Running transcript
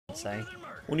say.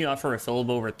 When you offer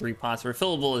refillable over 3 pots,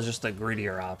 refillable is just a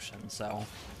greedier option. So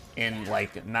in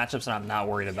like matchups that I'm not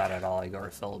worried about at all, I go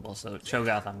refillable. So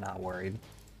Cho'Gath, I'm not worried.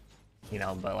 You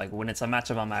know, but like when it's a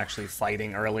matchup I'm actually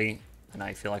fighting early and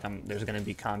I feel like there's gonna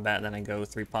be combat, then I go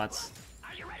 3 pots.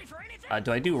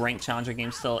 Do I do ranked challenger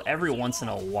games still? Every once in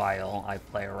a while I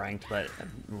play ranked, but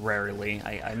rarely.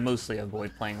 I mostly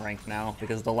avoid playing ranked now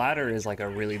because the ladder is like a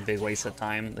really big waste of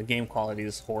time. The game quality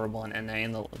is horrible in NA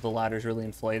and the ladder is really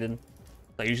inflated.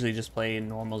 So I usually just play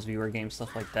normals, viewer games,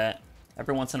 stuff like that.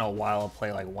 Every once in a while I'll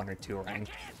play like 1 or 2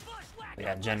 ranked. But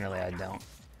yeah, generally I don't.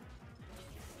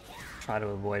 Try to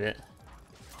avoid it.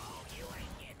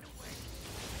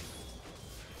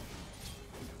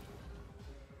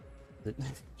 It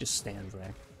just stands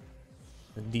there.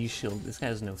 The D shield. This guy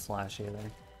has no flash either.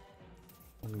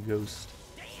 One ghost.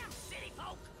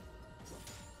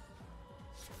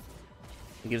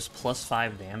 He gives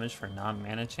 +5 damage for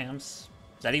non-mana champs.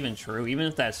 Is that even true? Even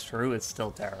if that's true, it's still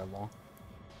terrible.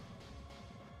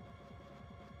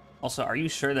 Also, are you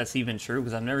sure that's even true?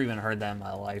 Because I've never even heard that in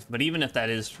my life. But even if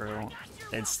that is true,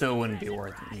 it still wouldn't be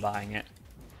worth buying it.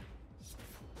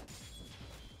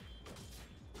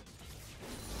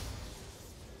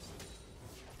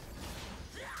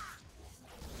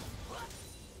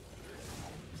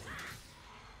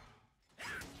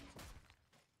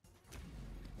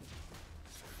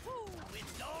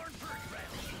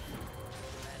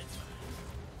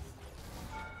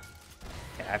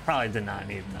 I probably did not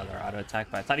need another auto attack,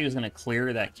 but I thought he was going to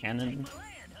clear that cannon.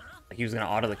 Like he was going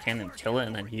to auto the cannon, kill it,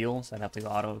 and then heal, so I'd have to go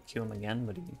auto Q him again,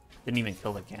 but he didn't even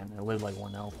kill the cannon. It lived like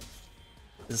 1 health.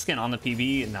 Is this skin on the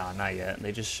PV? No, not yet.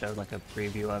 They just showed like a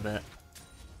preview of it.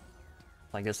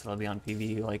 I guess it'll be on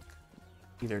PV like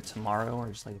either tomorrow or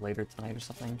just like later tonight or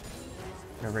something.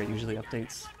 Whenever it usually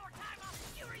updates.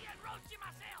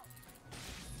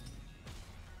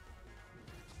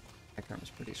 That is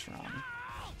pretty strong.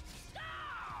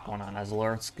 Going on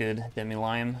Azlor, it's good. Demi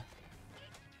Lime.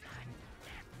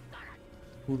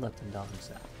 Who let the dogs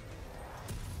out?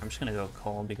 I'm just gonna go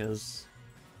Cole because,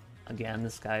 again,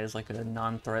 this guy is like a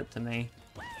non-threat to me.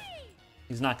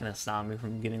 He's not gonna stop me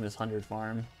from getting this 100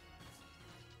 farm.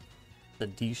 The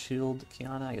D shield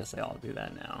Kiana, I guess they all do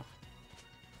that now.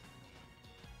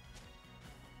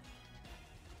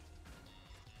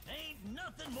 Ain't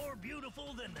nothing more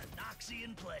beautiful than the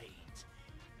Noxian Plains,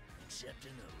 except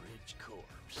in a rich corpse.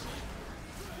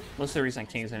 Most of the reason I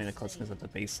can't use any of the clips is that the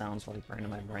bass sounds really burn in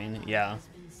my brain. Yeah.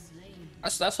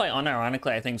 That's why,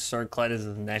 unironically, I think Kled is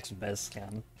his next best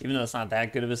skin. Even though it's not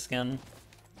that good of a skin,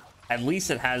 at least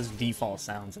it has default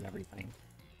sounds and everything.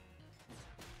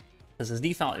 Because his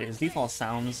default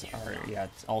sounds are, yeah,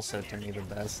 also to me the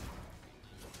best.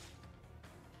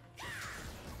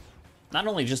 Not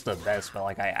only just the best, but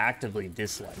like I actively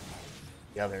dislike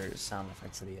the other sound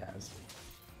effects that he has.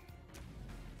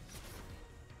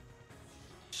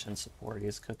 Shin support,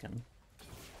 he's cooking.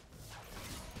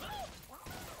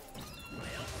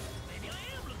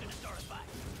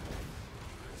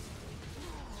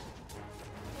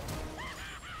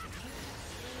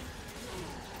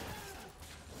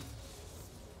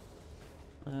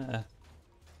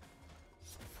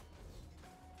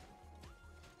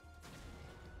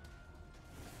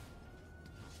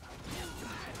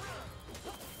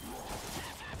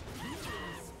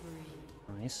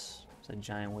 Nice. There's a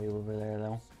giant wave over there,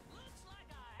 though.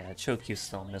 Yeah, Cho'Gath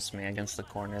still missed me against the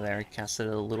corner there. Casted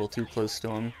it a little too close to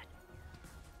him.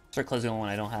 Kled's the only one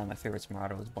I don't have. My favorite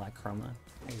Smarado is Black Chroma.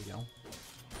 There you go.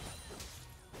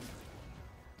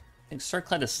 I think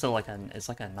Kled is still like it's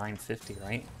like a 950,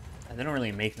 right? They don't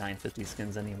really make 950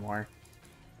 skins anymore.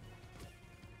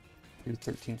 Do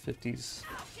 1350s.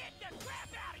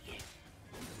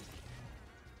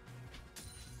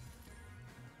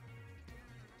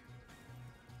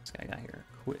 This guy got here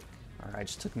quick. Alright, it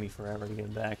just took me forever to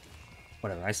get back.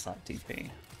 Whatever, I saw TP.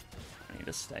 I need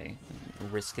to stay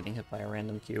and risk getting hit by a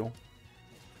random Q.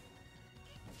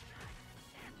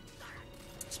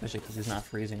 Especially because he's not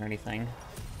freezing or anything.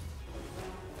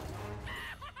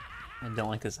 I don't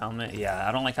like his helmet. Yeah,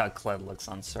 I don't like how Kled looks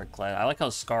on Kled. I like how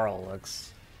Skarl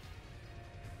looks.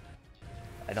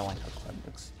 I don't like how Kled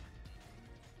looks.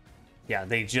 Yeah,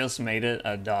 they just made it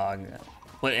a dog.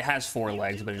 But it has 4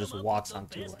 legs, but it just walks on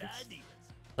 2 legs.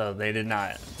 So they did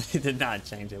not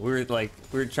change it. We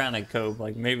were trying to cope,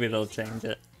 like maybe they'll change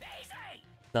it.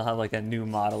 They'll have like a new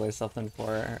model or something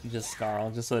for just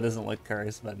Skarl, just so it doesn't look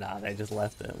cursed, but nah, they just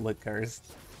left it look cursed.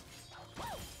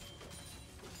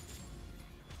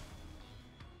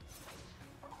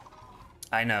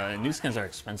 I know, new skins are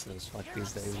expensive as fuck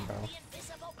these days, bro.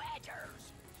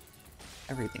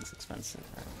 Everything's expensive,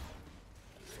 bro.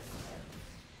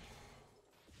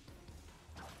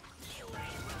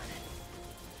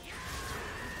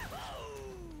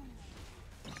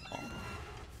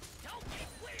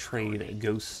 trade a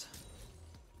Ghost.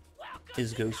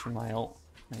 His Ghost for my ult.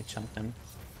 And I chunked him.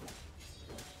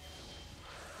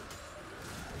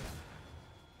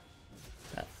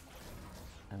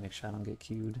 I make sure I don't get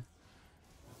queued.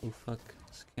 Oh fuck,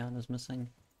 Skiana's missing.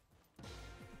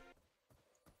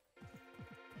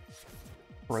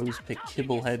 Bros pick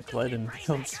Kibblehead, Kled, and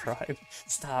Field Stride.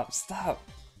 Stop, stop!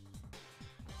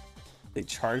 They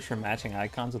charge for matching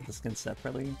icons with the skin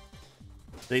separately.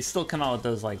 They still come out with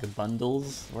those like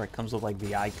bundles where it comes with like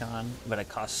the icon, but it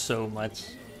costs so much.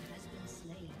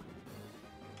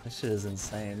 This shit is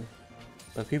insane.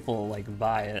 But people like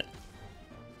buy it.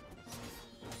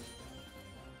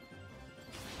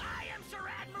 I am Sir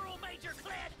Admiral Major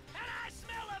Kled, and I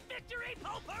smell a victory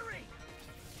potpourri!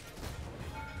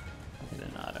 I hit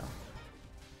an auto.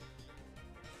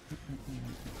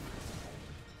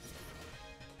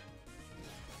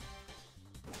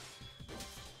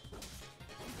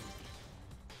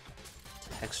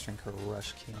 Hex Drinker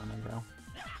rush Kiana, bro.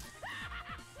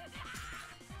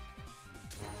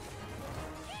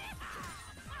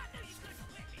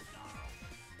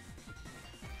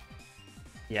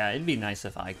 Yeah, it'd be nice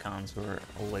if icons were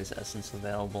always essence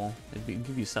available. It'd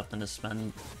give you something to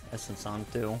spend essence on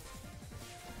too.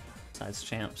 Besides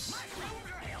champs.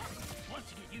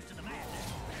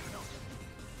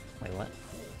 Wait, what?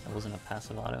 That wasn't a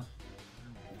passive auto.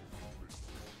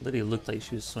 Lydia looked like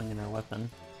she was swinging her weapon.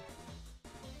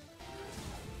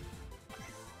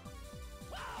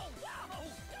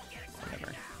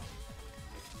 Whatever.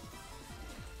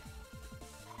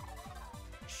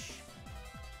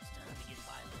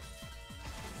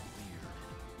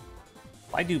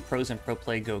 Why do pros and pro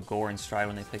play go gore and stride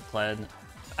when they pick Kled?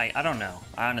 I don't know.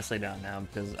 I honestly don't know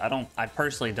because I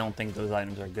personally don't think those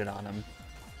items are good on him.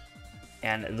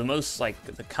 And the most like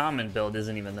the common build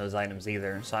isn't even those items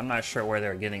either, so I'm not sure where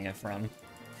they're getting it from.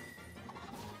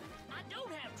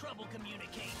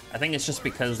 I think it's just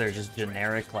because they're just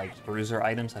generic like bruiser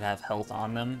items that have health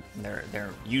on them.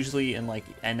 They're usually in like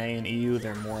NA and EU,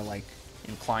 they're more like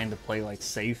inclined to play like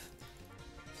safe.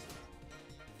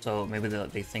 So maybe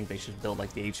they think they should build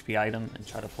like the HP item and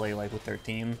try to play like with their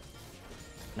team,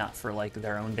 not for like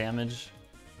their own damage.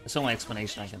 That's the only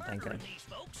explanation I can think of.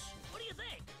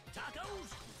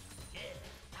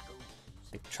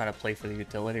 Like try to play for the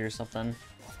utility or something.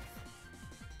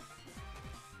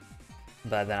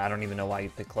 But then I don't even know why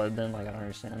you pick Kled then, like I don't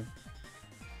understand.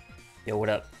 Yo, what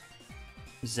up?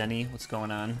 Zenny, what's going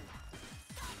on?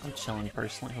 I'm chilling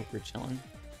personally, hope you're chilling.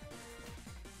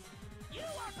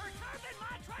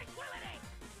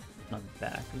 Not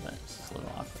back, but it's just a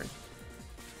little awkward.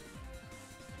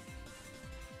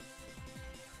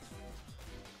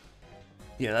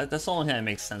 Yeah, that's the only thing that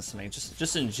makes sense to me.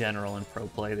 Just in general in pro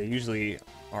play, they usually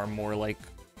are more like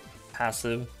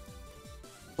passive.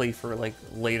 Play for like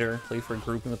later, play for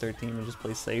grouping with their team and just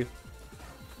play safe.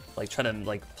 Like try to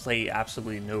like play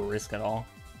absolutely no risk at all.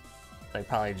 Like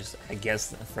probably just, I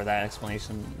guess for that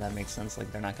explanation, that makes sense.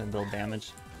 Like they're not going to build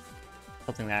damage.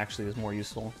 Something that actually is more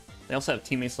useful. They also have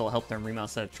teammates that'll help them remount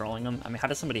instead of trolling them. I mean, how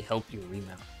does somebody help you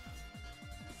remount?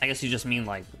 I guess you just mean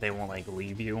like they won't like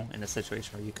leave you in a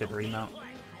situation where you could remount.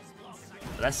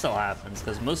 But that still happens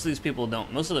because most of these people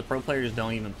don't. Most of the pro players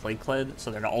don't even play Kled,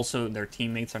 so they're also their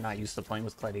teammates are not used to playing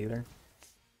with Kled either.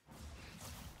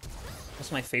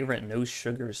 What's my favorite no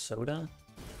sugar soda?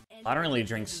 I don't really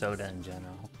drink soda in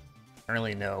general. I don't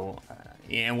really know.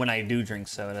 And when I do drink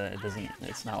soda, it doesn't.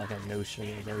 It's not like a no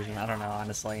sugar version. I don't know,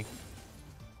 honestly.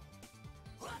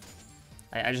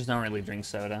 I just don't really drink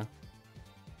soda.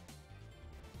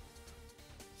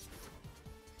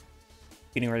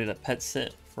 Getting ready to pet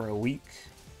sit for a week.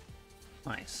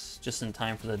 Nice. Just in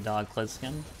time for the dog Kled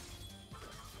skin.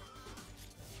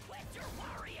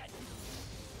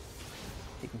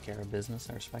 Taking care of business,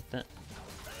 I respect it.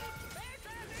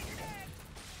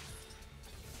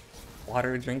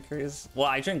 Water drinkers? Well,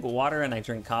 I drink water and I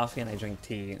drink coffee and I drink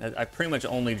tea. I pretty much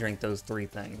only drink those three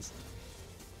things.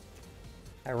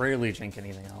 I rarely drink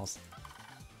anything else.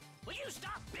 Will you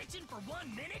stop bitching for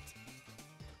 1 minute?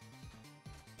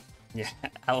 Yeah,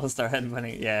 Alistar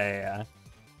headbutting. Yeah.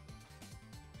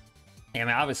 I mean,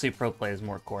 obviously pro play is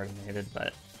more coordinated,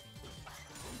 but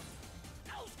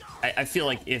I feel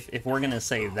like if we're gonna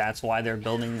say that's why they're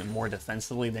building more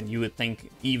defensively, then you would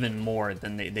think even more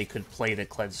than they could play to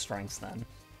Kled's strengths then.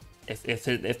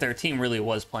 If their team really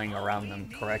was playing around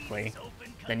them correctly,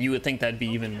 then you would think that'd be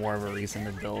even more of a reason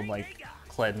to build like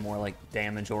Kled more like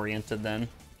damage oriented then.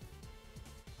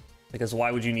 Because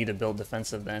why would you need to build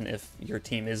defensive then if your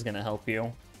team is gonna help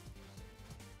you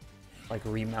like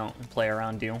remount and play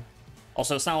around you?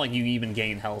 Also, it's not like you even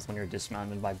gain health when you're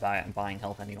dismounted by buying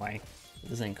health anyway. It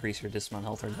doesn't increase your dismount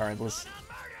health regardless.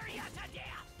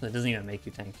 It doesn't even make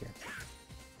you tankier.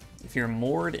 If you're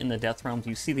moored in the Death Realm, do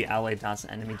you see the ally dots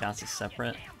and enemy dots as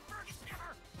separate?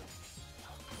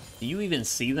 Do you even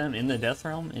see them in the Death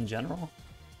Realm in general?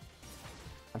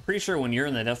 I'm pretty sure when you're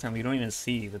in the Death Realm, you don't even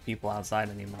see the people outside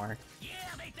anymore.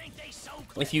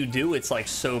 If you do, it's like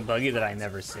so buggy that I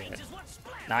never see it.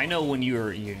 Now I know when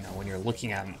you're, when you're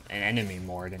looking at an enemy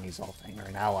moored and he's ulting, or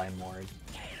an ally moored,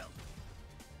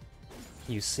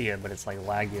 you see it, but it's like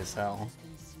laggy as hell.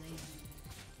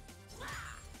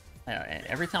 And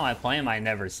every time I play him, I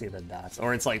never see the dots,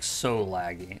 or it's like so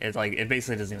laggy. It's like it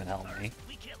basically doesn't even help me.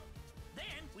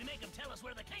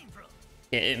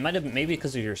 It might have, maybe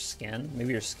because of your skin.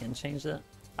 Maybe your skin changed it.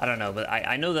 I don't know, but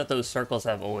I know that those circles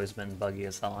have always been buggy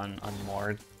as hell on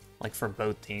moored, like for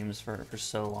both teams for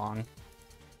so long.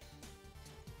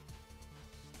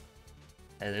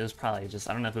 It was probably just,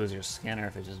 I don't know if it was your skin or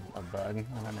if it's just a bug.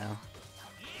 I don't know.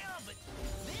 Yeah, but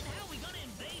then how are we gonna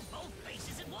invade both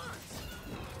bases at once?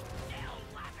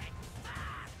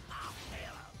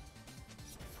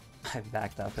 I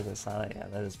backed up because I saw that. Yeah,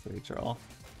 that is pretty troll.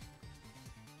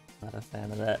 Not a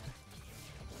fan of that.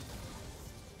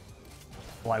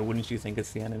 Why wouldn't you think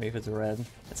it's the enemy if it's red?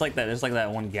 It's like that. There's like that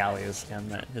one Galio skin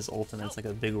that his ultimate's like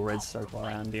a big red circle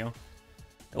around you.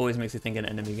 It always makes you think an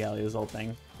enemy Galio's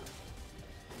ulting.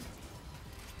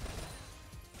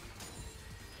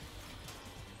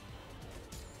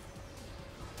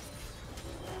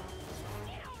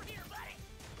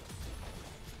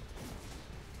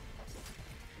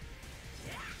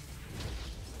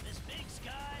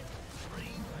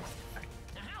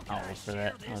 I'll wait for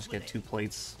that. I'll just get 2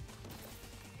 plates.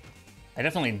 I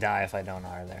definitely die if I don't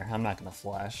R there. I'm not gonna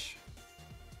flash.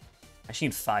 I just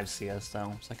need 5 CS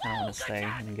though, so I kinda wanna stay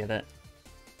and get it.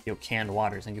 Yo, Canned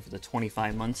Waters, thank you for the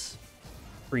 25 months.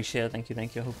 Appreciate it, thank you,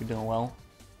 thank you. I hope you're doing well.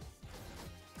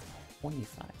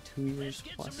 25, 2 years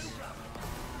plus.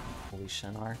 Holy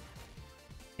Shenar.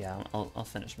 Yeah, I'll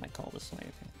finish my call this way,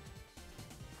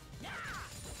 okay.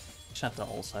 Just have to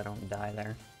ult so I don't die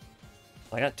there.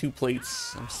 I got 2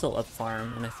 plates, I'm still up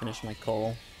farm, and I finished my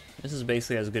coal. This is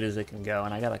basically as good as it can go,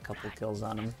 and I got a couple kills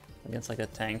on him against like a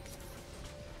tank.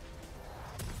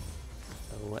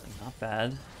 So, not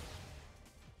bad.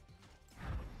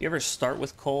 You ever start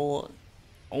with coal?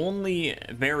 Only,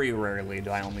 very rarely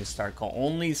do I only start coal.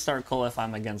 Only start coal if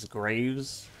I'm against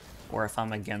Graves, or if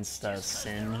I'm against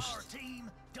Singed.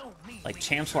 Like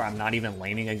champs where I'm not even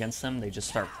laning against them, they just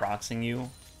start proxing you.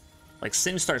 Like,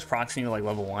 Singe starts proxying you like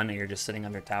level 1 and you're just sitting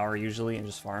under tower usually and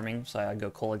just farming, so I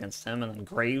go Cole against him, and then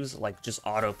Graves like just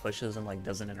auto pushes and like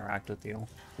doesn't interact with you.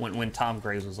 When Tom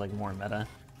Graves was like more meta.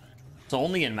 So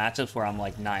only in matchups where I'm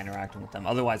like not interacting with them,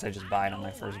 otherwise I just buy it on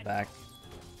my first back.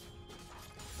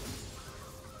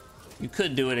 You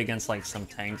could do it against like some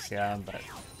tanks, yeah, but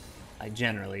I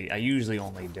usually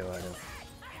only do it if,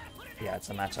 yeah,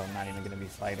 it's a matchup I'm not even going to be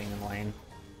fighting in lane.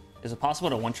 Is it possible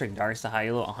to one-trick Darius to high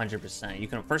elo? 100%. You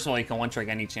can, first of all, you can one-trick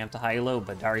any champ to high elo,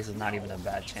 but Darius is not even a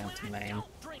bad champ to main.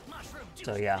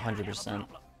 So yeah, 100%.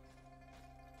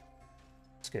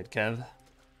 It's good, Kev.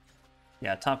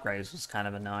 Yeah, top Graves was kind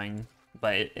of annoying,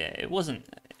 but it wasn't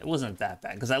that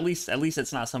bad, because at least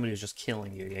it's not somebody who's just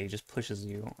killing you. Yeah, he just pushes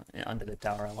you under the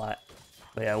tower a lot.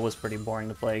 But yeah, it was pretty boring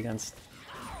to play against.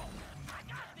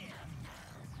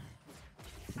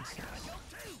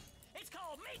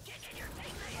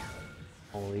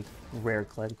 Holy rare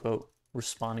Kled quote,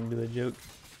 responding to a joke.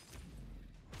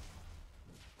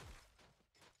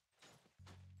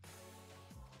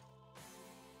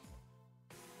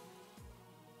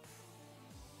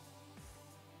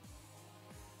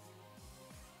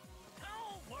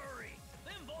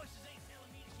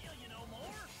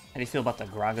 How do you feel about the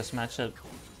Gragas matchup?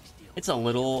 It's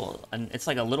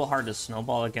like a little hard to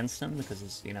snowball against him, because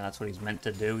he's, that's what he's meant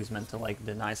to do. He's meant to like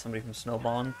deny somebody from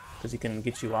snowballing, because he can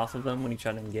get you off of him when you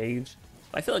try to engage.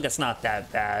 But I feel like it's not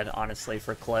that bad, honestly,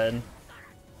 for Kled.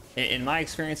 In my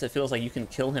experience, it feels like you can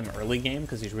kill him early game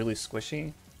because he's really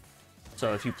squishy.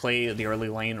 So if you play the early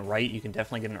lane right, you can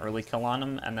definitely get an early kill on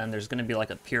him, and then there's going to be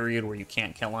like a period where you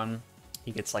can't kill him.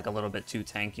 He gets like a little bit too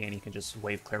tanky, and you can just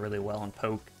wave clear really well and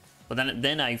poke. But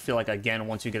then I feel like, again,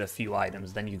 once you get a few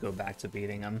items, then you go back to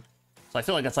beating him. So I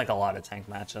feel like it's like a lot of tank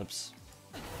matchups.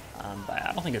 But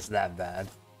I don't think it's that bad.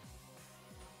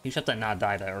 You just have to not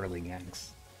die to early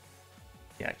ganks.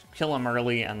 Yeah, kill him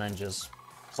early and then just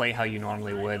play how you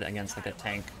normally would against like a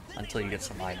tank until you get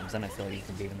some items. Then I feel like you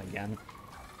can beat him again.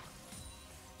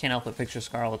 Can't help but picture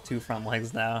Scarl with 2 front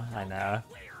legs now. I know.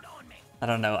 I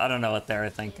don't know what they're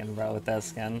thinking, bro, with that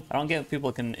skin. I don't get if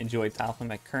people can enjoy top lane.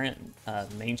 My current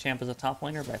main champ is a top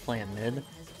laner, but I play in mid.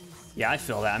 Yeah, I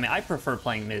feel that. I mean, I prefer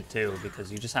playing mid too,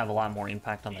 because you just have a lot more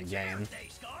impact on the game.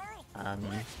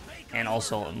 And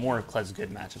also, more of Kled's good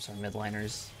matchups are mid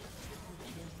laners.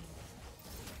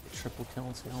 Triple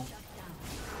kill too.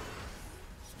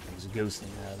 He's ghosting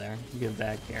out of there. Get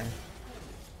back here.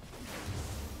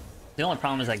 The only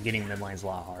problem is that getting mid lane's a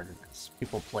lot harder because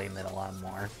people play mid a lot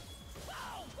more.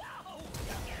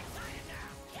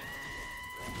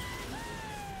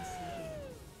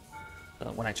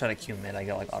 So when I try to queue mid, I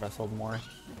get like autofilled more,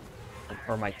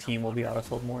 or my team will be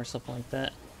autofilled more, something like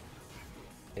that.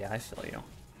 Yeah, I feel you.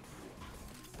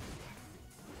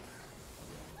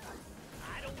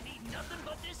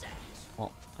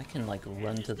 Well, I can like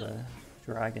run to the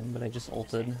dragon, but I just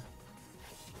ulted. You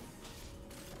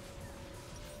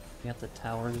got the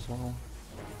tower as well.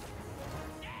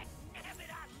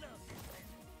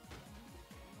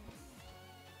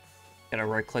 Got a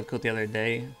right Kled coat the other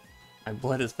day. My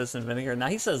blood is piss and vinegar. Now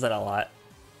he says that a lot.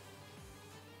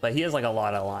 But he has like a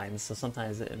lot of lines, so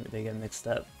sometimes they get mixed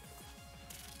up.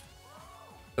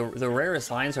 The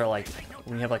rarest lines are like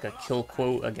when you have like a kill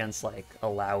quote against like a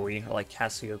Lowy or like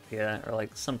Cassiopeia or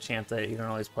like some champ that you don't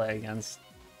always play against.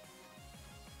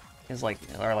 He has like,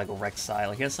 or like Rek'Sai.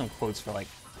 Like he has some quotes for like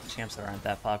champs that aren't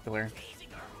that popular.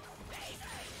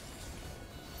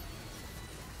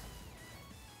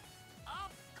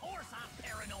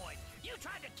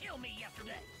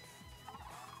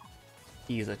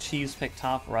 He's a cheese pick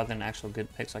top rather than an actual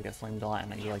good pick, so I get flamed a lot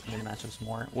and I do like mid matchups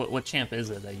more. What champ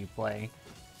is it that you play?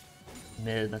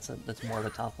 Mid, that's more of a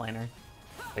top laner.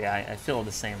 But yeah, I feel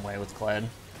the same way with Kled.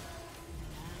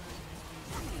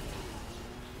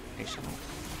 Patient.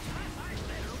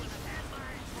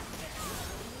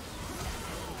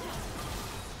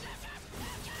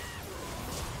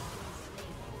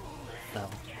 So,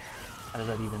 how does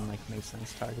that even like make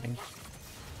sense targeting?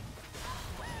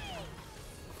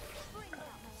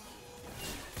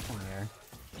 Come here.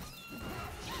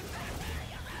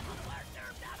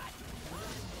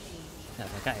 Yeah,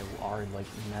 that guy Ward like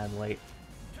mad late.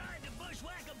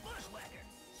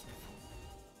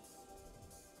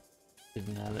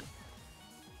 Didn't have it.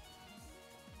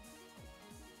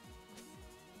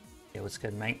 Yeah, what's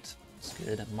good, mate? What's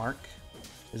good, Mark?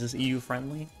 Is this EU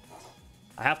friendly?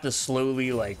 I have to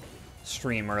slowly like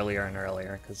stream earlier and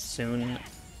earlier because soon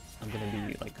I'm gonna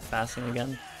be like fasting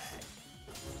again.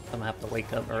 I'm gonna have to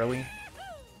wake up early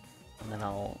and then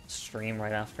I'll stream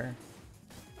right after.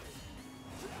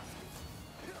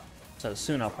 So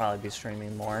soon I'll probably be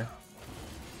streaming more.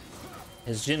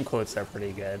 His Jhin quotes are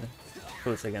pretty good.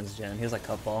 Quotes against Jhin. He has a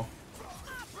couple.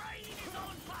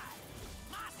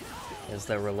 There's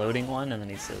the reloading one, and then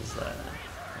he says,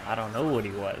 I don't know what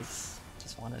he was.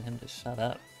 Just wanted him to shut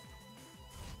up.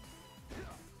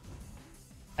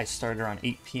 I started around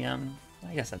 8 p.m.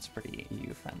 I guess that's pretty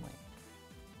EU friendly.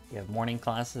 You have morning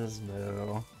classes?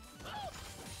 Boo.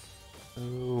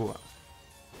 Ooh.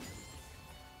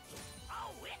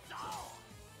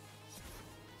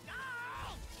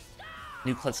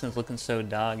 New Kled skin's looking so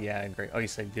dog. Yeah, great. Oh, you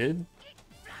said good?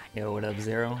 Yo, what up,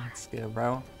 Zero? It's good,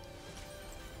 bro.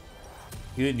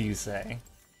 Good, you say.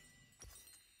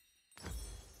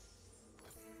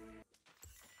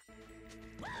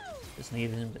 Just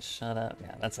needed him to shut up.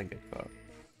 Yeah, that's a good quote.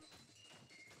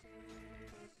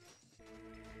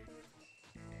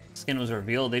 Skin was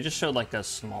revealed. They just showed like a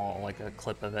small, like a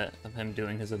clip of it, of him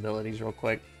doing his abilities real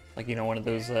quick. Like, you know, one of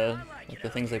those, like the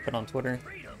things they put on Twitter.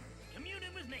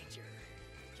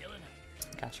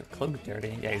 Got your cloak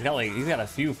dirty. Yeah, he's got a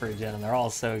few for Jhin, and they're all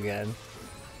so good.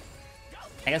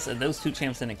 I guess those two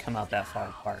champs didn't come out that far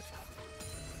apart.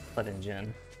 But in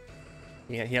Jhin.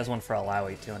 Yeah, he has one for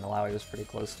Alawi too, and Alawi was pretty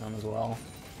close to him as well.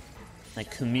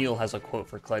 Like Camille has a quote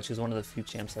for Kled. She's one of the few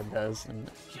champs that does, and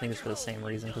I think it's for the same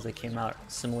reason, because they came out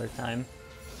similar time.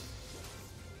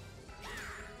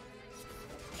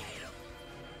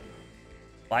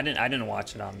 Well, I didn't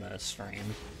watch it on the stream.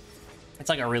 It's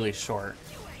like a really short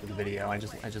video. I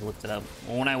just looked it up.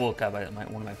 Well, when I woke up, one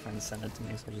of my friends sent it to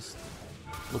me, so I just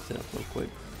looked it up real quick.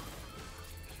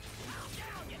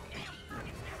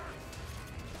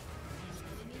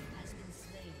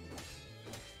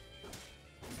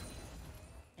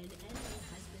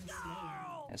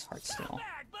 It's hard still.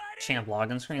 Champ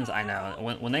login screens? I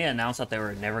know. When they announced that they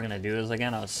were never gonna do this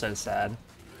again, I was so sad.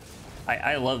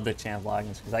 I love the champ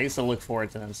login screens. I used to look forward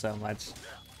to them so much.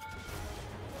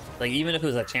 Like, even if it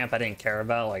was a champ I didn't care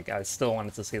about, like, I still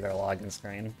wanted to see their login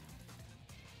screen.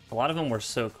 A lot of them were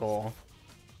so cool.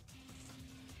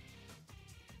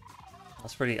 I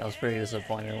was pretty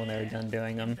disappointed when they were done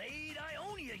doing them.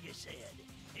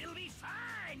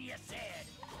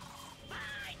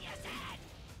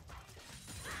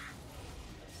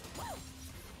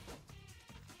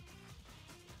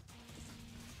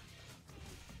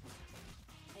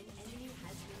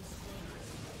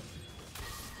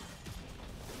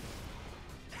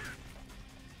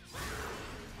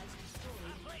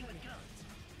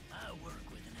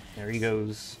 There he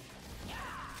goes.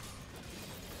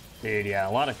 Dude, yeah,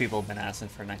 a lot of people have been asking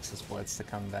for Nexus Blitz to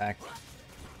come back.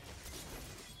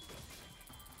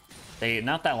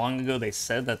 Not that long ago, they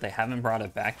said that they haven't brought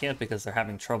it back yet because they're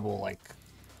having trouble, like,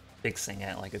 fixing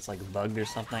it. Like, it's, like, bugged or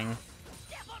something.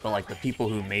 But, like, the people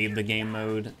who made the game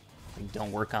mode, like,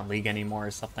 don't work on League anymore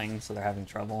or something, so they're having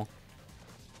trouble.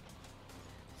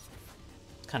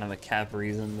 It's kind of a cap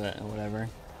reason, but whatever.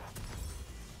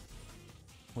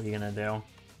 What are you gonna do?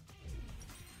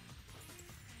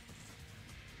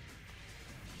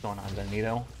 What's going on,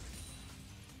 Benito?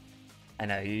 I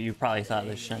know, you probably thought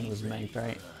this Shen was manked,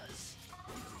 right?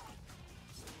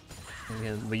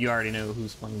 Yeah, but you already know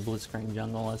who's playing Blitzcrank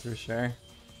jungle, that's for sure.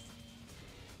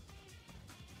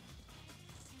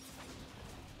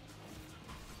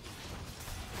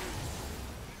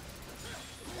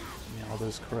 Yeah, all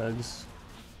those Krugs.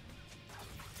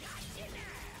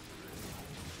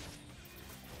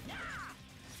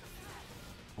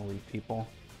 Holy people.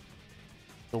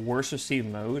 The worst received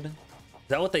mode? Is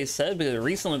that what they said? Because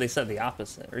recently they said the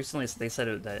opposite. Recently they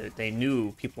said that they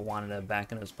knew people wanted it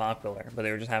back and it was popular, but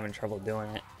they were just having trouble doing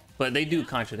it. But they do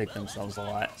contradict themselves a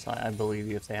lot, so I believe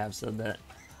you if they have said that.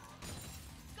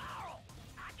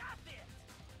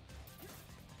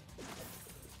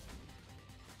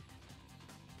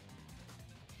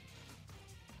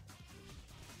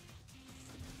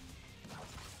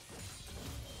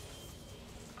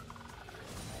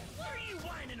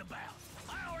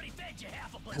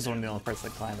 That's one of the only parts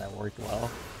of the climb that worked well.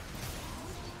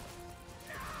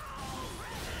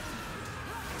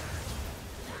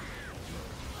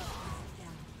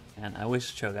 And I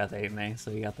wish Cho'Gath ate me,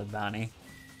 so he got the bounty.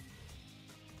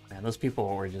 Man, those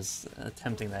people were just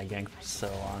attempting that gank for so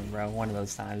long, bro. One of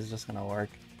those times is just gonna work.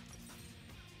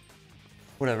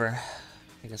 Whatever.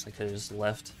 I guess I could have just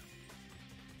left.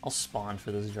 I'll spawn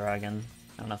for this dragon.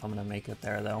 I don't know if I'm gonna make it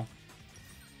there, though.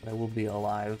 But I will be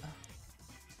alive.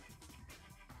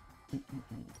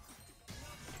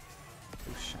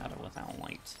 Shadow without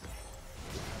light.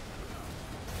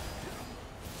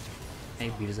 Hey,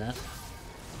 beat that.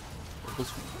 This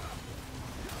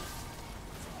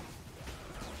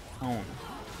one.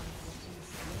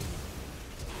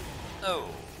 Oh,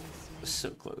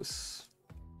 so close.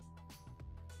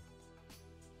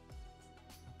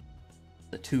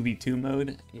 The 2v2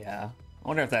 mode? Yeah. I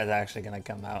wonder if that's actually gonna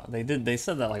come out. They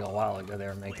said that like a while ago they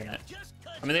were making it.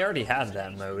 I mean, they already had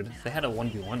that mode. They had a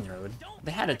 1v1 mode.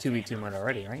 They had a 2v2 mode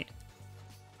already, right?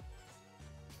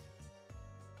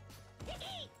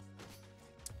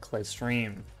 Kled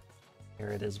stream. Here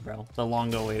it is, bro. The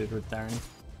long-awaited return.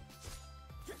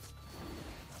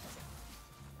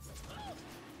 What's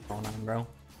going on, bro?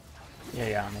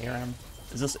 Yeah, on ARM.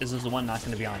 Is this the one not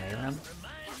going to be on ARM?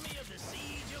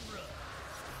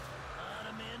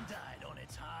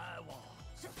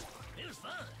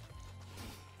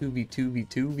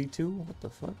 2v2v2v2? What the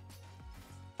fuck?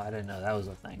 I didn't know that was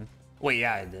a thing. Wait,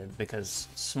 yeah, I did, because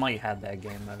Smite had that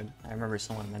game mode. I remember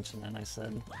someone mentioned that and I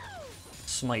said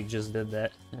Smite just did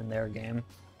that in their game.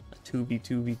 A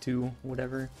 2v2v2,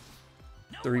 whatever.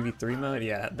 3v3 mode?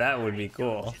 Yeah, that would be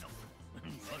cool.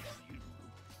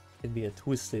 It'd be a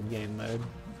twisted game mode.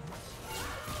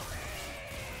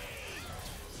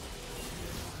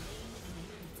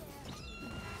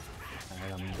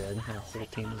 Alright, I'm dead. My whole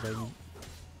team is like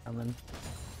coming.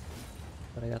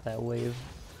 But I got that wave.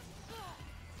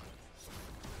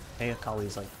 Hey,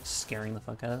 Akali's like scaring the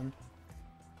fuck out of him.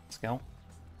 Let's go.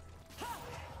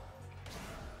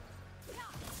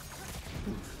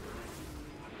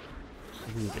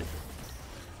 Rooted.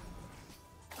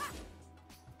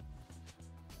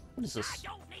 What is this?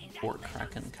 Fort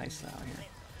Kraken Kaisa out here.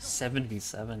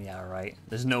 7v7? Yeah, right.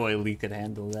 There's no way Lee could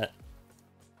handle that.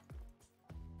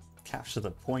 Capture the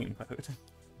point mode.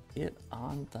 Get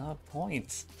on the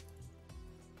point.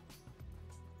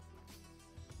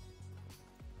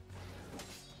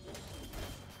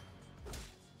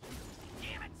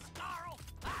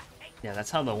 Yeah,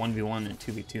 that's how the 1v1 and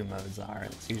 2v2 modes are.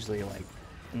 It's usually like,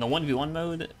 in the 1v1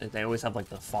 mode, they always have like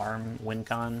the farm win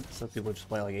con, so people just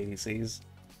play like ADCs.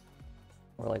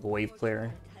 Or like wave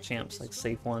clear champs, like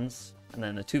safe ones. And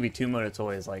then the 2v2 mode, it's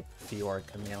always like Fiora,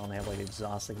 Camille, and they have like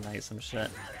Exhaust Ignite, some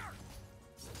shit.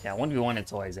 Yeah, 1v1,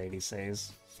 it's always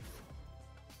ADCs.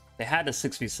 They had a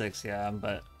 6v6, yeah,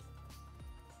 but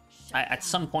at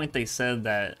some point they said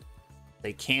that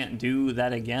they can't do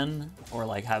that again, or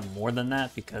like have more than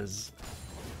that, because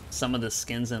some of the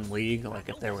skins in League, like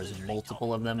if there was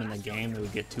multiple of them in the game, it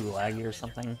would get too laggy or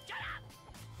something.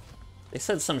 They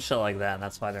said some shit like that, and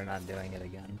that's why they're not doing it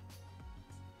again.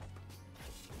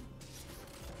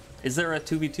 Is there a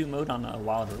 2v2 mode on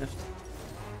Wild Rift?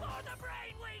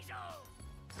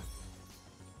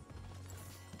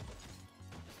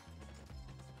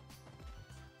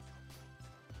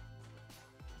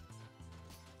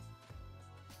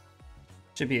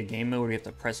 Should be a game mode where you have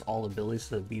to press all abilities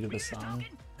to the beat of a song.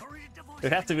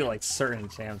 There'd have to be like certain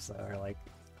champs though, or like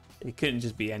it couldn't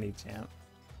just be any champ.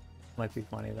 Might be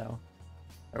funny though.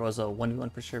 There was a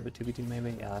 1v1 for sure, but 2v2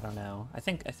 maybe? Yeah, I don't know. I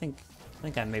think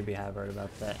I maybe have heard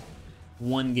about that.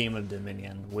 One game of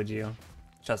Dominion, would you?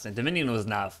 Trust me, Dominion was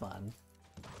not fun.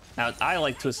 Now, I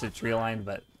like Twisted Treeline,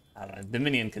 but I don't know,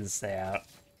 Dominion could stay out.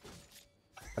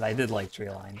 But I did like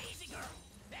Treeline.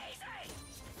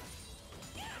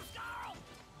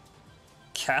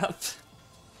 Cap?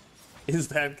 Is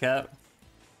that cap?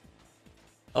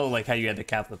 Oh, like how you had to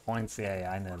cap the points?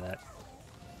 Yeah, I know that.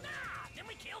 Then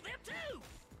we kill them too.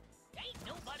 Ain't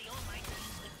nobody on my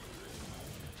team.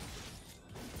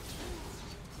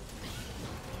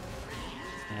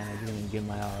 Man, I didn't even get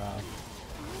my R off.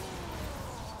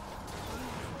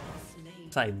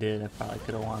 If I did, I probably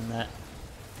could have won that.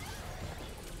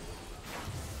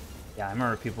 Yeah, I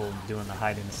remember people doing the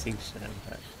hide and seek shit,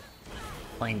 but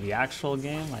playing the actual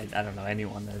game, I don't know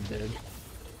anyone that did.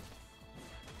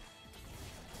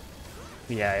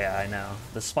 Yeah, I know.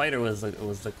 The spider was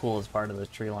the coolest part of the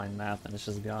Treeline map, and it's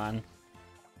just gone.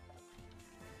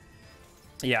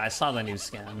 Yeah, I saw the new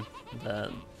skin,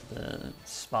 the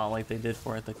spotlight they did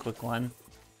for it, the quick one.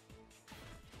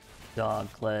 Dog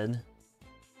Kled.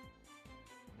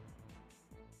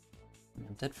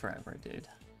 I'm dead forever, dude.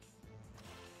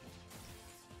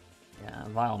 Yeah,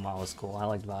 Vilema was cool. I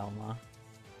liked Vilema.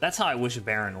 That's how I wish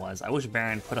Baron was. I wish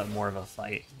Baron put up more of a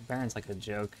fight. Baron's like a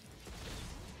joke.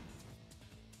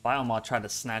 Vilema tried to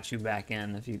snatch you back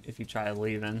in if you try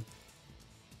leaving.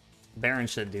 Baron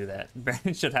should do that.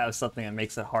 Baron should have something that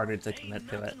makes it harder to commit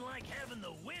to it.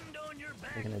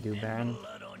 You're gonna do Baron?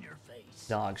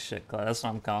 Dog shit, Kled. That's what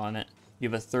I'm calling it. You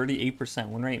have a 38%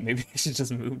 win rate. Maybe I should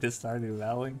just move to Stardew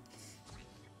Valley.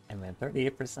 Hey man,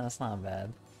 38%, that's not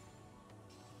bad.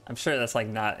 I'm sure that's like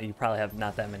not, you probably have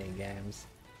not that many games.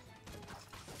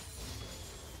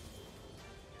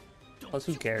 Plus,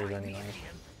 who cares anyway?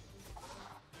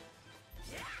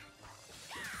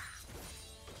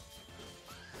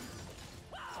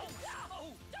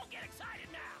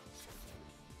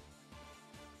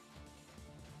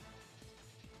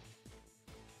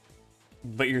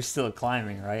 But you're still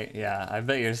climbing, right? Yeah, I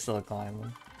bet you're still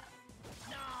climbing.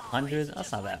 100?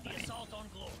 That's not that many.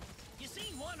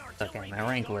 It's okay, my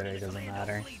rank literally doesn't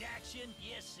matter.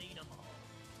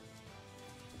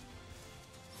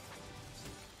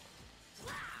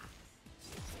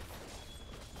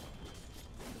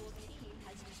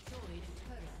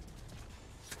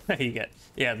 You get,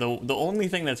 yeah, the only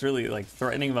thing that's really like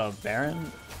threatening about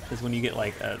Baron is when you get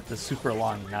like the super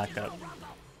long knockup.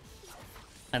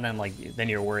 And then like then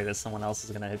you're worried that someone else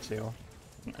is gonna hit you.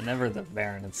 Never the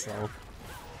Baron itself.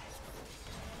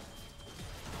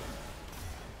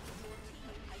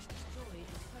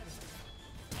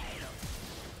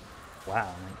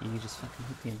 Wow, man, you just fucking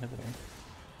hit the inhibitor.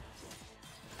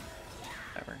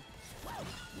 Whatever.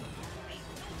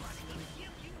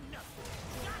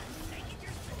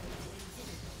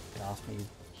 Get off me,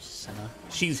 Senna.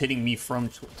 She's hitting me from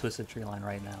Twisted Treeline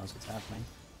right now is what's happening.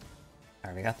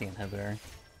 Alright, we got the inhibitor.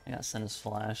 I got Senna's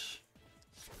flash.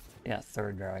 Yeah,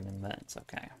 third dragon, but it's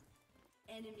okay.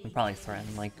 We probably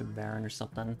threaten like a Baron or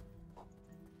something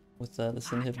with this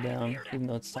inhib down, even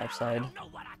though it's topside.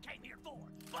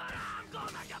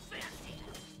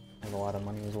 I have a lot of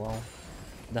money as well.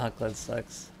 The Kled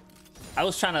sucks. I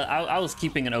was trying to, I was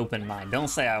keeping an open mind. Don't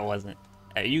say I wasn't.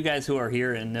 You guys who are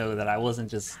here and know that I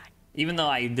wasn't just, even though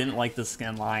I didn't like the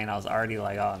skin line, I was already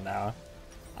like, oh no.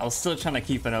 I was still trying to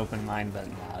keep an open mind, but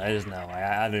no, there's no way.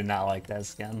 I do not like that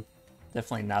skin.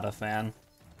 Definitely not a fan.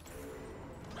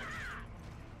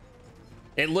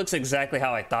 It looks exactly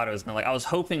how I thought it was gonna look. I was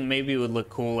hoping maybe it would look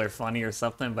cool or funny or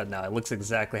something, but no, it looks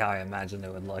exactly how I imagined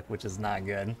it would look, which is not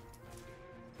good.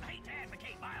 I hate to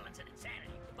advocate violence and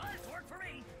insanity, but it's worked for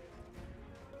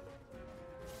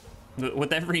me.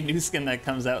 With every new skin that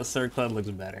comes out, Sir Kled looks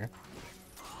better.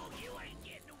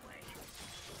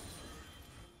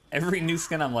 Every new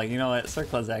skin, I'm like, you know what, Sir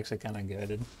Kled's actually kind of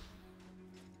good.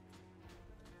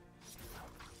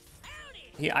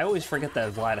 I always forget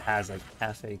that Vlad has like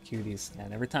Cafe Cutie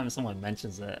skin. Every time someone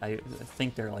mentions it, I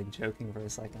think they're like joking for a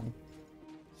second.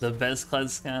 The best Kled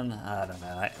skin? I don't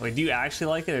know. Wait, do you actually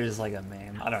like it or just like a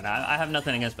meme? I don't know. I have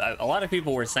nothing against it. A lot of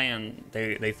people were saying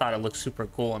they thought it looked super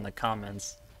cool in the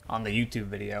comments on the YouTube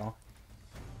video.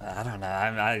 I don't know.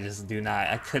 I just do not.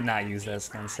 I could not use that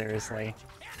skin, seriously.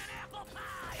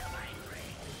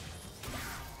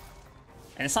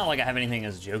 And it's not like I have anything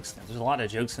as joke skins. There's a lot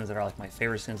of joke skins that are like my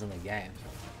favorite skins in the game.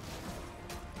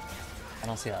 I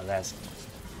don't see how that skin looks.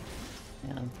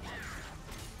 Man.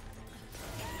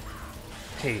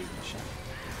 Hey, Michelle.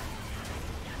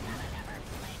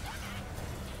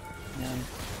 scan.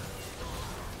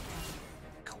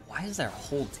 Why is there a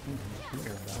whole team in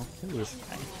here, though? Who is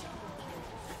that?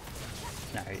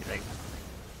 Alright,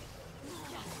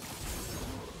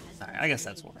 alright, I guess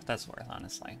that's worth,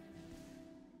 honestly.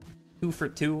 2 for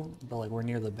 2, but like we're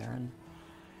near the Baron.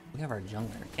 We have our jungler.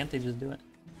 Can't they just do it?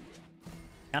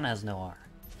 Kiana has no R.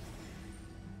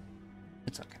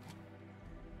 It's okay.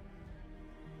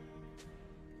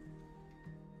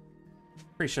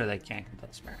 Pretty sure they can't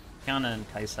contest Baron. Kiana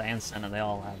and Kaisa and Senna, they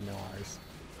all have no Rs.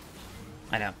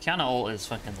 I know. Kiana ult is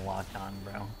fucking locked on,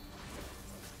 bro.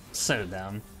 So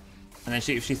dumb. And then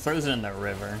she throws it in the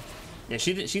river. Yeah,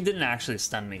 she didn't actually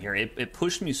stun me here. It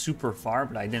pushed me super far,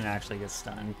 but I didn't actually get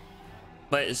stunned.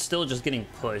 But it's still just getting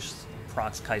pushed.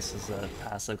 Procs Kaisa's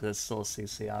passive because it's still a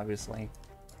CC, obviously.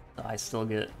 So I still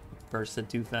get bursted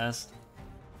too fast.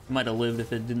 Might have lived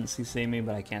if it didn't CC me,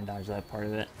 but I can't dodge that part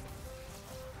of it.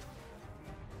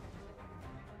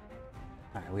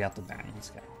 Alright, we got the Baron. Let's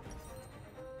go.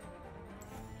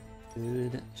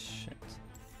 Good shit.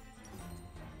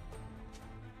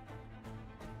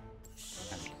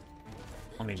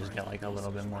 Let me just get like a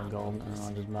little bit more gold and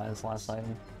I'll just buy this last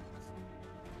item.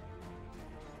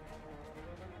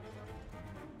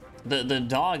 The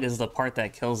dog is the part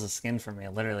that kills the skin for me,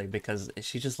 literally, because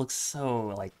she just looks so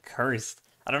like cursed.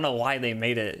 I don't know why they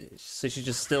made it. So she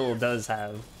just still does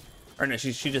have, or no,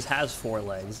 she just has 4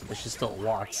 legs, but she still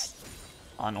walks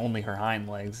on only her hind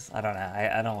legs. I don't know.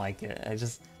 I don't like it. I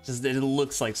just it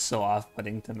looks like so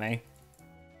off-putting to me.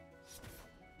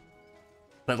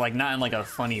 But like not in like a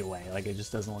funny way. Like it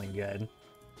just doesn't look good.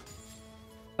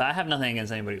 But I have nothing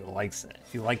against anybody who likes it.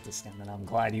 If you like the skin, then I'm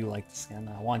glad you like the skin.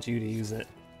 I want you to use it.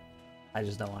 I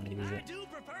just don't want to use it.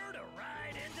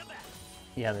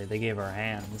 Yeah, they gave her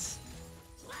hands.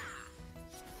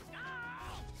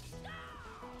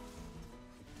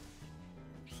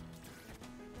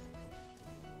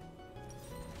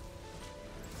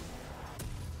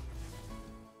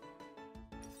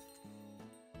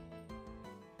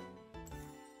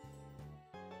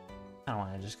 I don't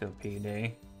want to just go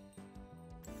PD.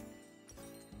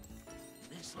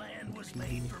 This land was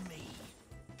made for me,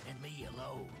 and me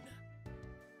alone.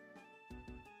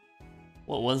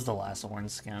 What was the last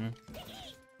orange skin?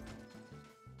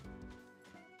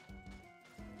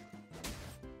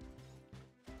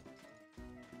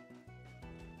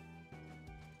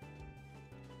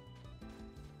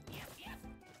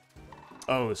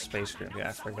 Oh, Space Group. Yeah,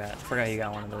 I forgot. Forgot you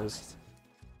got one of those.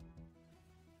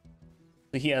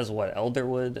 He has what?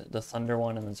 Elderwood, the Thunder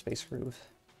one, and then Space Groove.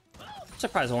 I'm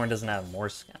surprised Orin doesn't have more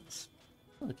skins.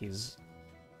 I feel like he's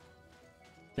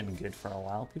been good for a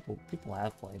while. People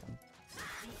have played him.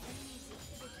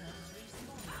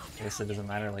 I guess it doesn't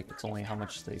matter, like it's only how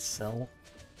much they sell.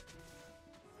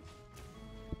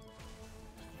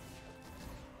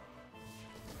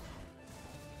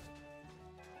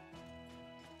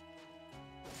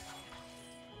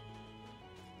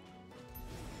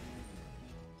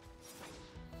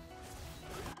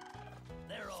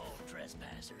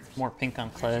 More pink on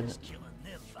Kled.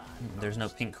 There's no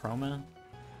pink chroma.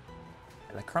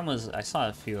 The chromas, I saw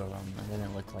a few of them, and they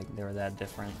didn't look like they were that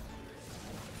different.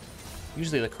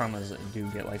 Usually the chromas do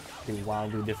get like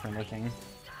wildly different looking.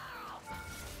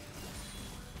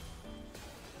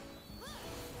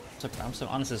 So I'm so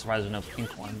honestly surprised there's no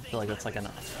pink one. I feel like that's like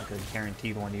a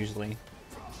guaranteed one usually.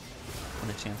 When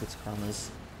the chance it's chromas.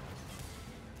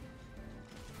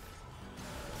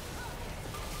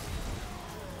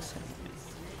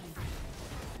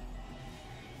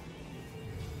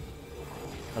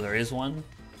 Oh, there is one,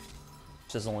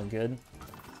 which is only good.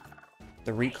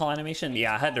 The recall animation?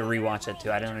 Yeah, I had to rewatch it too.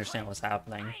 I didn't understand what's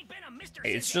happening.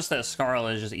 It's just that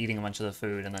Scarlet is just eating a bunch of the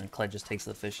food, and then Kled just takes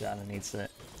the fish out and eats it.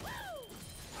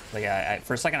 But yeah,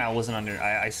 for a second I wasn't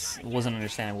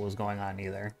understanding what was going on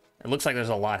either. It looks like there's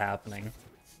a lot happening,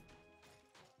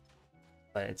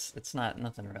 but it's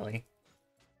nothing really.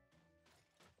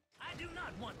 I do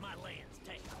not want my lands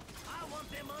taken. I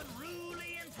want them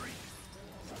unruly and free.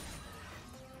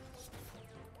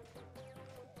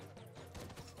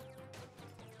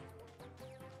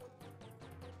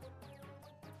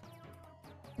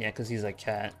 Yeah, because he's a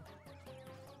cat.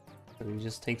 So he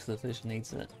just takes the fish and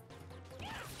eats it.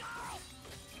 Damn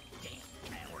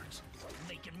cowards,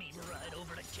 making me ride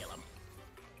over to kill him.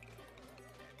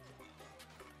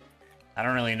 I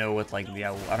don't really know what I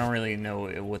don't really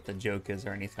know what the joke is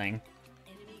or anything.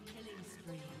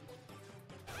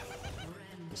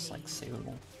 Just like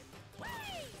savable.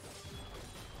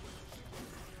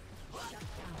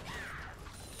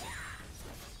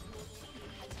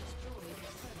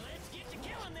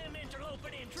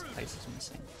 This place is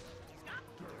missing.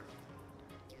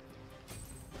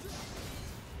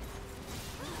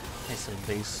 Okay, so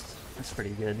based. That's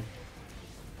pretty good.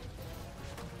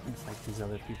 Let's fight these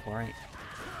other people, right?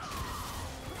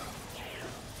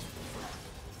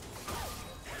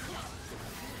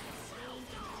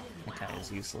 That guy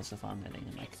is useless if I'm hitting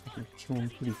him. I can kill him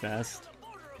pretty fast.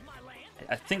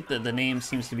 I think that the name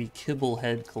seems to be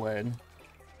Kibblehead Kled.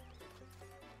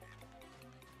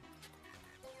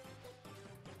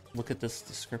 Look at this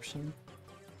description.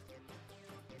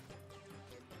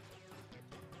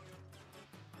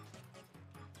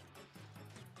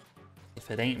 If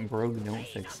it ain't broke, don't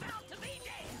fix it.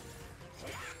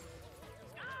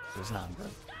 It's not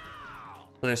broke. Well,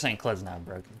 they're saying Kled's not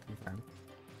broken. Confirmed.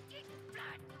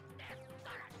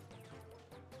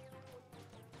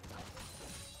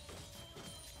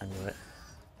 I knew it.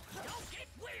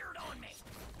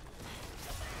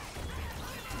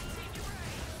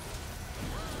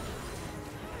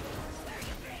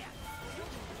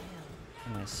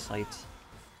 My sight.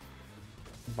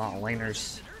 Bot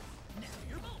laners.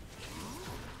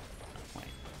 Wait.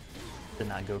 Did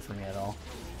not go for me at all.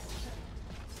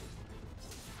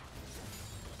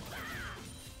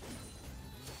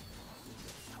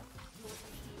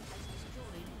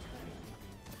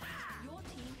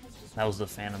 That was the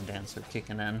Phantom Dancer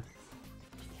kicking in.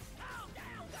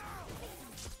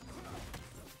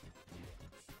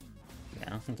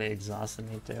 Yeah, they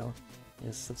exhausted me too.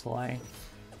 Yes, that's why.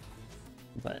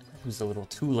 But it was a little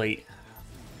too late.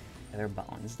 Yeah, their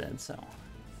bot line's dead, so.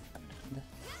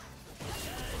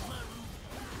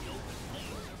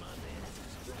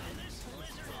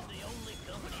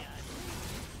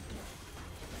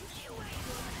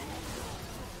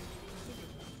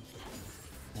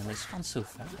 And they spawn so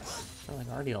fast. They're like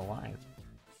already alive.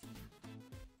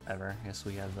 Whatever, I guess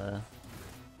we have the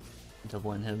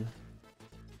double inhib.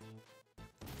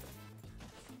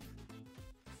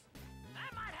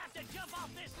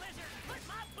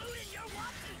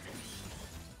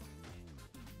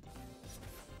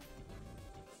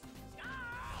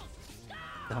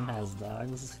 Dumbass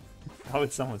dogs. How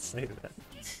would someone say that?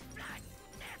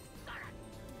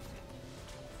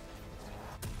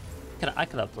 I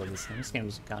could upload this game. This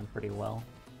game's gone pretty well.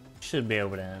 Should be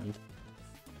able to end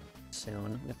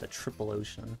soon. We got the triple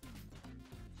ocean.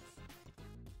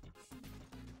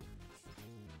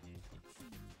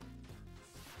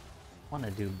 Want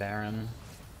to do Baron,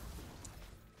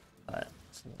 but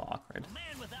it's a little awkward. A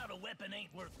man without a weapon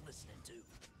ain't worth listening to.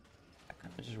 I'm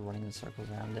kind of just running in circles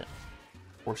around it,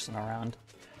 forcing around.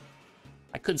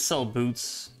 I could sell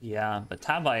boots, yeah, but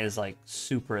Tabai is like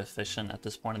super efficient at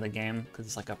this point of the game because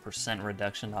it's like a %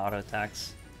 reduction to auto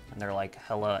attacks, and they're like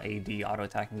hella AD auto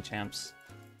attacking champs.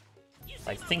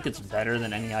 I think it's better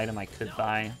than any item I could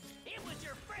buy.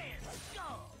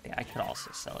 Yeah, I could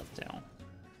also sell it too.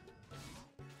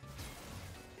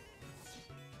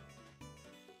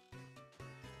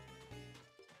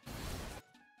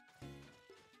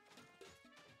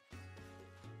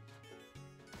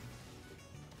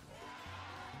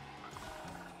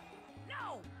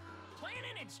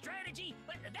 Strategy,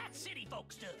 but that's city folk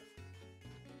stuff.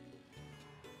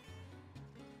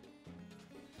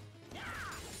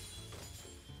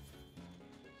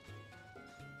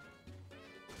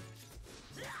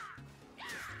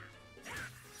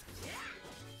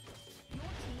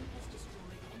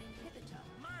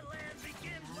 My land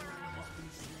begins where I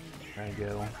was. There you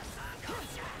go.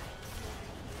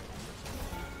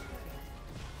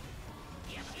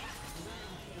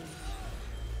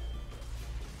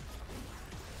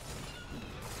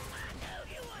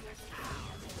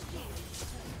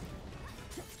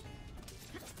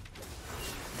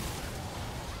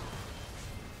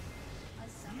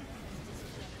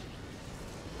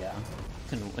 Yeah,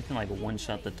 I can like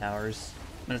one-shot the towers.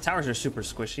 I mean, the towers are super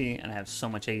squishy, and I have so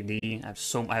much AD.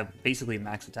 I have basically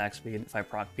max attack speed if I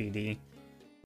proc PD.